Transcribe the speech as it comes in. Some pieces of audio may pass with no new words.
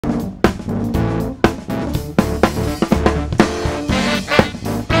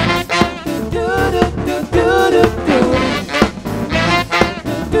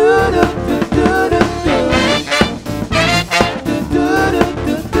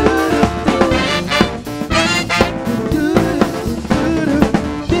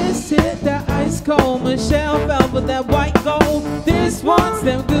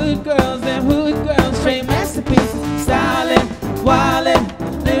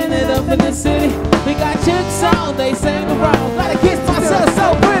in the city. We got chicks on, they sing around. Gotta kiss myself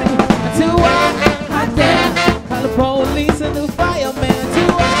so pretty. Too hot damn. Call the police and the fireman.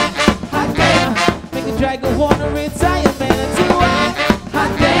 Too hot damn. Make a dragon wanna retire, man. Too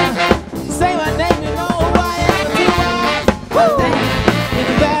hot damn. Say my name, you know who I am. Too hot damn. In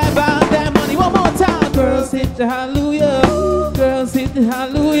the bag about that money. One more time. Girls hit the hallelujah. Girls hit the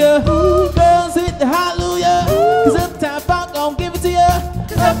hallelujah. Girls hit the hallelujah. Cause UpTown Funk gon' give it to you.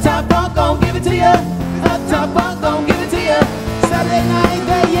 UpTown Funk gon' give it to you. UpTown Funk gon' give it to you. Saturday night,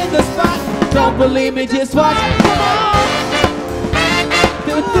 they in the spot. Don't believe me, just watch. Come on.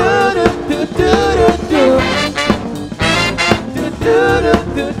 Do do do do do do do do do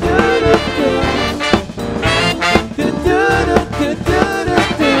do do do do do do do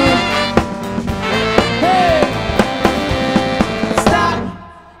do. Hey, stop.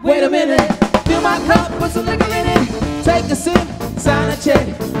 Wait a minute. Fill my cup, put some liquor in it. Take a sip, sign a check.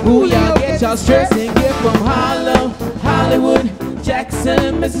 Ooh, y'all get y'all stressed and get from Harlem, Hollywood,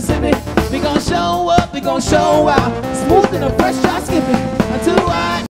 Jackson, Mississippi. We gon' show up, we gon' show out. Smooth and a fresh drop skipping. Until I